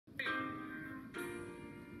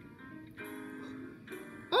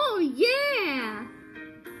yeah!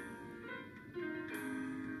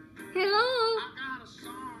 Hello? I got a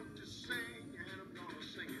song to sing and I'm gonna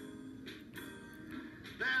sing it.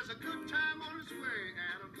 There's a good time on its way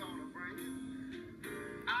and I'm gonna bring it.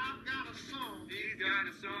 I've got a song. He's got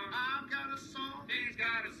a song. I've got a song. He's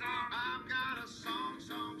got a song. I've got a song,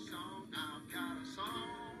 song, song. I've got a song.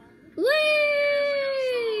 Whee!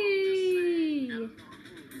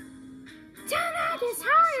 Denali is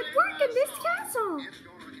hard at work in this castle. It's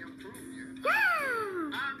gonna improve you.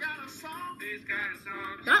 Yeah! I've got a song. He's got a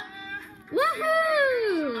song.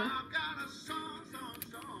 Woohoo! I've got a song, song,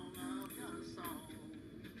 song. I've got a song.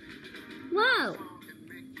 Wow! The song can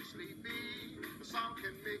make you sleepy. The song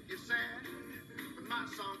can make you sad. But my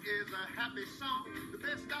song is a happy song. The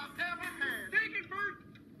best I've ever had. Take it, Bert.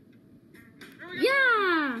 Here we go.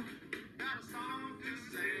 Yeah! Got a song to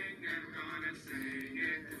sing and we're gonna sing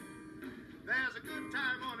it. There's a good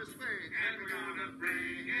time on its way and we're gonna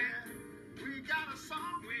bring it. We got a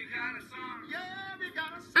song. We got a song. Yeah, we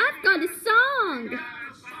got a song. I've got a We song! got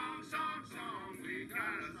a song, song, song. We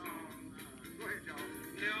got a song. Go ahead, y'all.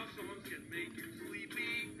 Now songs can make you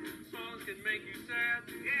sleepy. Songs can make you sad.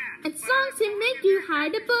 Yeah. And songs can make you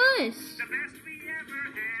hide a bush. The best we ever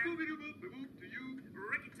had. Scooby-Doo-boop-boop to you.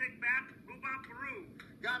 Ricky-tick-back, boop-bop-peroo.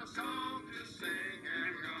 Got a song to sing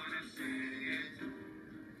and we're gonna sing it.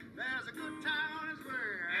 There's a good time on its way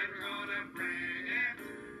and we're gonna bring it.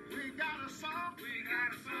 We got a song. We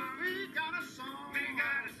got a song. We got a song. We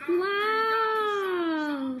got a song. Wow!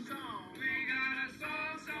 Song. We got a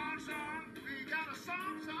song, song, song. We got a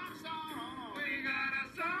song, song, song. We got a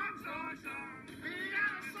song, song, song. We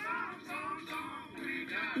got a song, song, song. We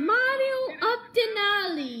got Mario of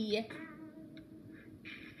Denali.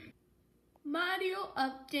 Mario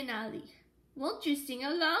of Denali. Won't you sing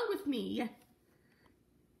along with me?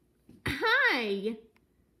 Hi!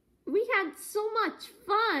 We had so much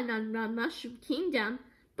fun on the Mushroom Kingdom,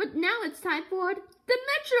 but now it's time for the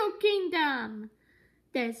Metro Kingdom.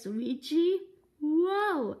 There's Luigi,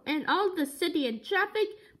 whoa, and all the city and traffic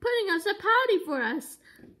putting us a party for us.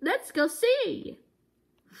 Let's go see.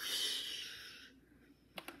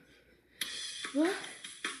 What?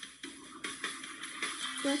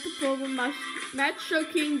 Welcome for the Metro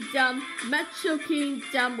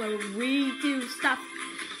Kingdom, where we do stuff.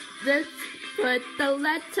 Let's put the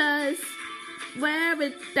letters where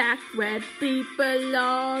it's back where they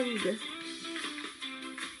belong.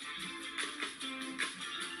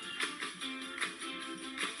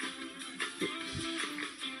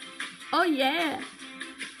 Oh yeah.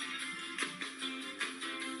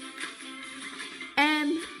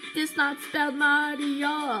 M does not spell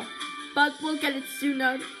Mario, but we'll get it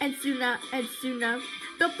sooner and sooner and sooner.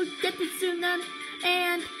 Don't forget it sooner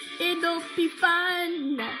and it'll be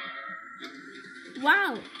fun.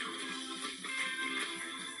 Wow.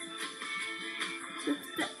 It's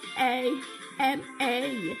the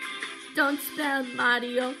A-M-A. Don't spell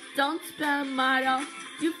Mario. Don't spell Mario.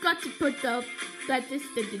 You've got to put the letters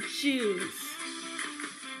that you choose.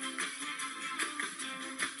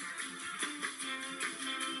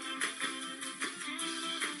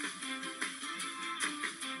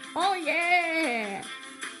 Oh yeah!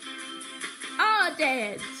 All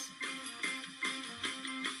dance!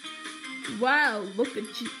 Wow, look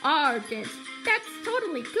at you all dance. That's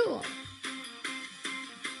totally cool.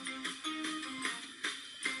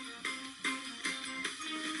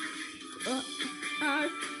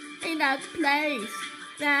 In that place,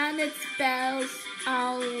 then it spells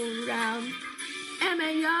all around.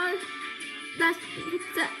 M-A-R, that's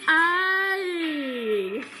the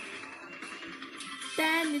I.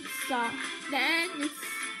 Then it's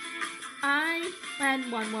I,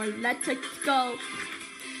 and one more letter to go.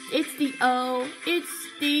 It's the O, it's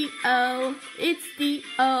the O, it's the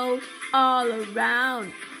O all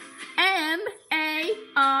around. M-A-R-I-O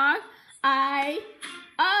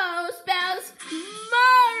spells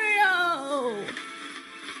Mario.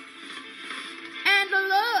 And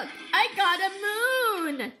look, I got a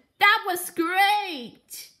moon. That was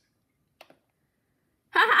great.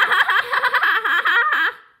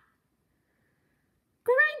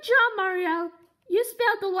 Great job, Mario. You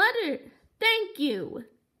spelled the letter. Thank you.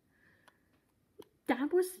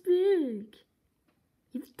 That was big.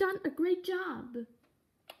 You've done a great job.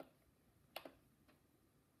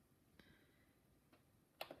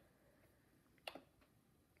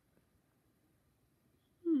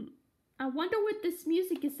 I wonder what this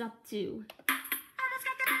music is up to.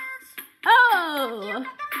 Oh!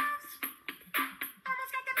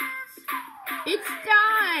 It's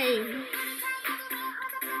time!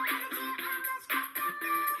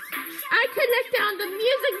 I collect on the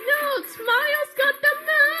music notes! Mario's got the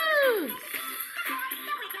moves!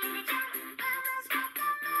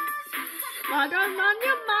 Mario,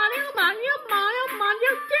 Mario, Mario, Mario, Mario,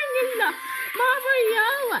 Mario,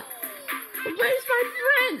 Mario. Where's my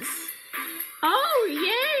friends? Oh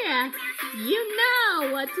yeah, you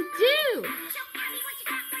know what to do.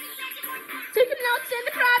 Taking notes in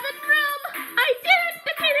the private room. I did it.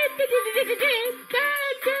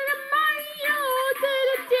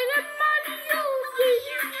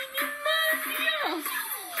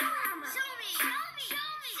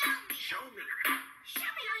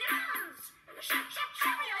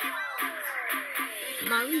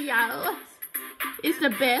 Mario is the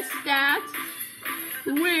best at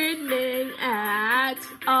winning at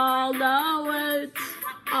all the words,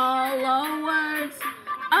 all the words.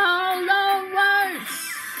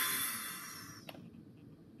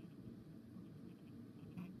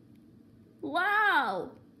 Wow!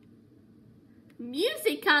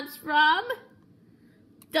 Music comes from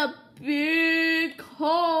the big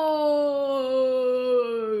hole.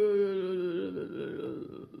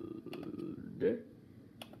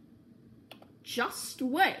 Just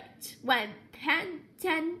wait when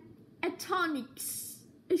pentatonics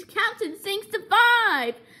is counting things to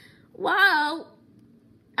 5. Wow!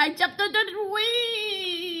 I jumped on the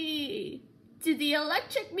Wii to the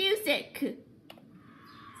electric music.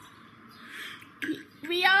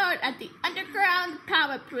 We are at the underground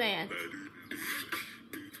power plant.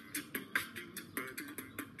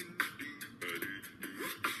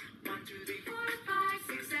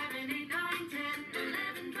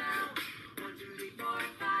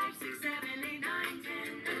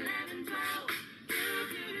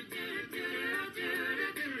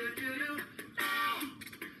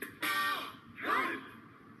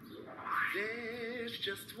 There's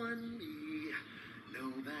just one me,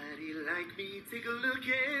 nobody like me. Take a look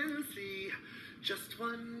and see. Just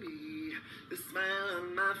one me, the smile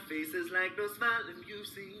on my face is like no smiling you've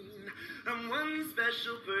seen. I'm one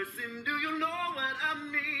special person, do you know what I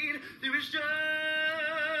mean? There is just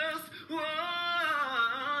one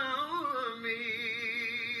me.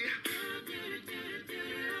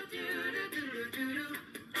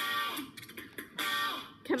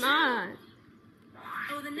 Come on.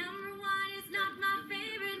 Oh, the number 1 is not my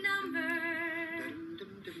favorite number.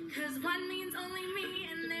 'Cause 1 means only me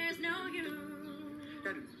and there's no you.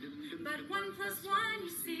 But 1 plus 1, you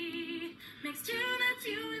see, makes 2, that's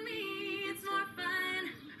you and me. It's more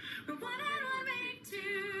fun. But 1 and 1 make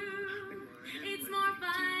 2. It's more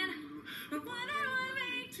fun. But 1 and 1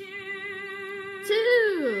 make 2.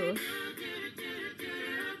 2.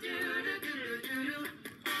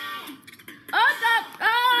 Oh,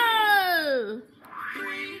 oh!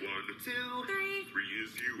 3, 2, 3, 3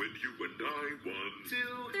 is you and I. 1,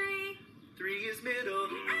 2, 3, 3 is middle.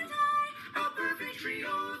 and A perfect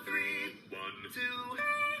trio. 3, 1, 2,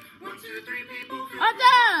 1, 2, 3 people. Oh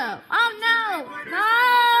no! Oh no!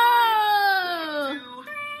 No!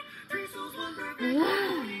 3 souls, 1 perfect.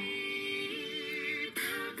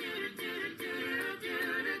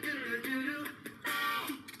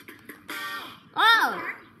 Oh!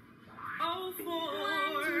 Oh, 4.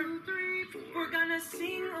 1, 2, 3, 4. We're gonna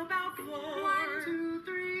sing about 4. 1, 2,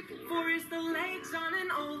 3, 4. 4 is the legs on an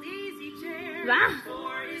old easy chair. Wow.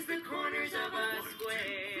 4 is the corners of a 1, 2, 3,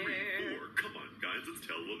 square. 4. Come on, guys, let's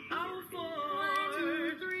tell them more. Oh, 2,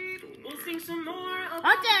 4. 3, 4. We'll sing some more about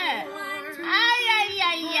Okay. 4. Ay, ay,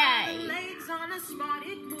 ay, 4 ay. legs on a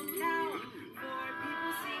spotted cow. 4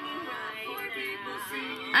 people singing right. 4 people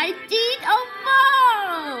singing. I did a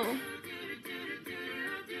 4!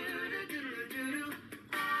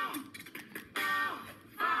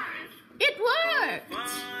 It worked!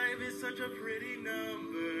 5 is such a pretty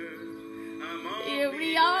number. I'm all Here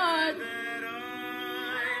we are. that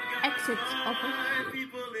Exit open. 5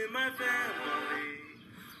 people in my family.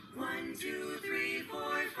 1, 2, 3,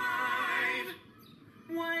 4, 5.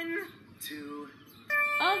 1, 2,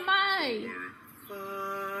 Oh my!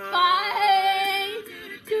 5. 5!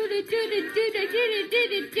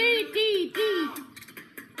 Do-do-do-do-do-do-do-do-do-do-do.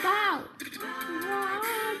 Bow!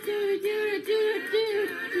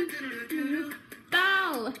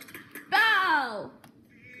 Bow! Bow!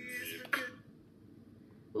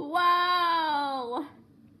 Wow!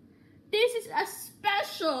 This is a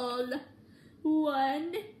special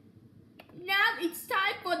one. Now it's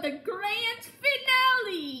time for the grand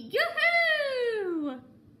finale! Yoo-hoo!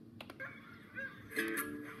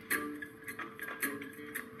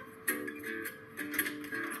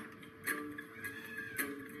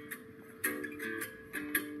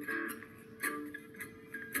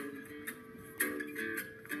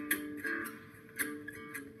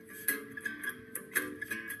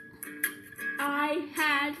 I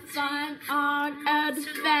had fun on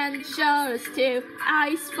adventures too.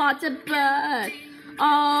 I spotted a bird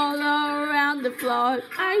all around the floor.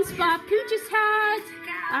 I spot Peach's hat.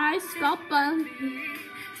 I spot Bunny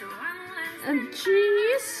and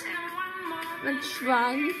trees and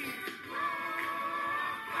trunk.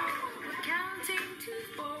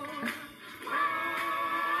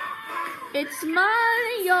 It's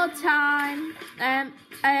Mario time and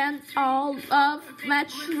all of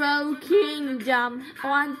Metro Kingdom.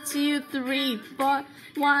 1, 2, 3, 4.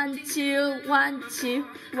 1, 2, 1, 2,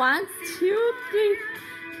 1, 2, 3.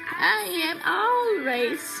 I am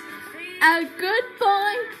always a good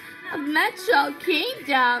boy of Metro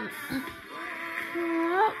Kingdom.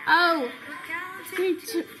 Oh, 3,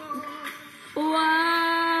 2.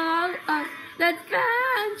 Whoa, the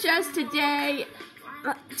adventures today.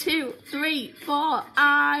 2, 3, 4.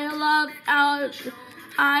 I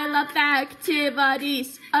love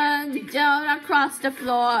activities and down across the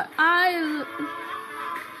floor.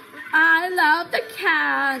 I love the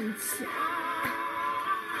cans.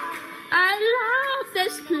 I love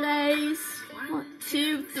this place. 1,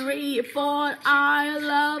 2, 3, 4. I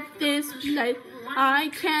love this place. I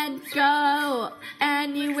can't go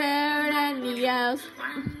anywhere else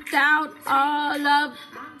without all of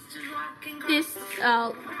this.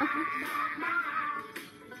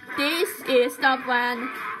 This is the one.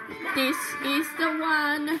 This is the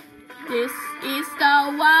one. This is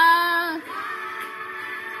the one.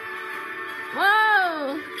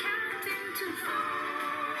 Whoa!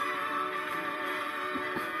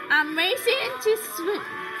 I'm racing to swim.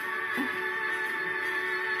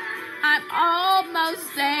 I'm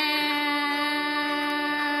almost there.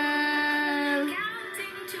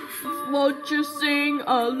 Won't you sing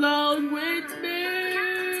along with me?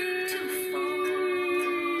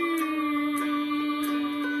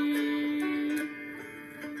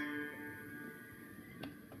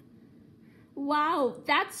 Wow,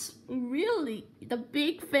 that's really the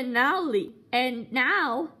big finale. And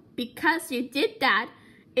now, because you did that,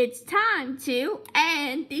 it's time to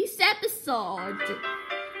end this episode.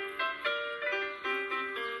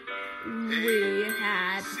 We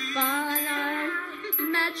had fun on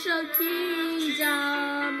Metro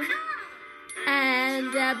Kingdom,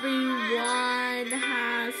 and everyone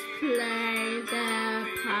has played their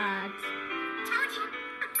part.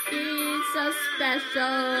 It's a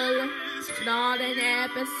special, not an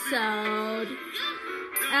episode.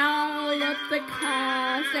 All of the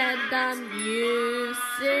cars and the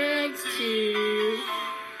music too.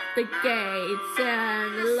 The gates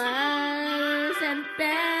and the ladders and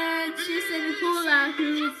benches and hula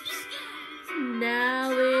hoops.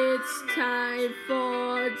 Now it's time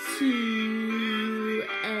for to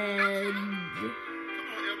end. Come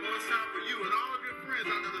on, Elmo, it's time for you and all of your friends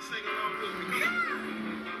out there to sing along with me.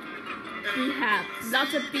 We have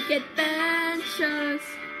lots of big adventures,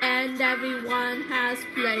 and everyone has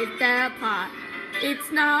played their part.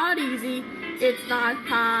 It's not easy, it's not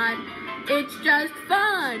hard, it's just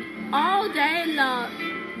fun all day long.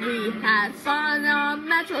 We had fun on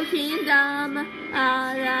Metro Kingdom, and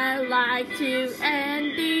I'd like to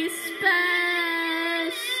end this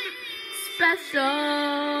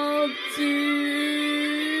special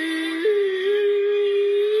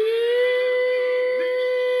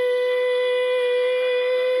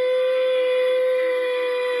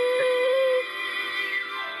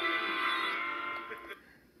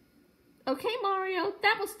Okay, Mario,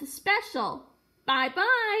 that was the special.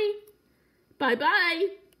 Bye-bye. Bye-bye.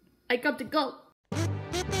 I got to go.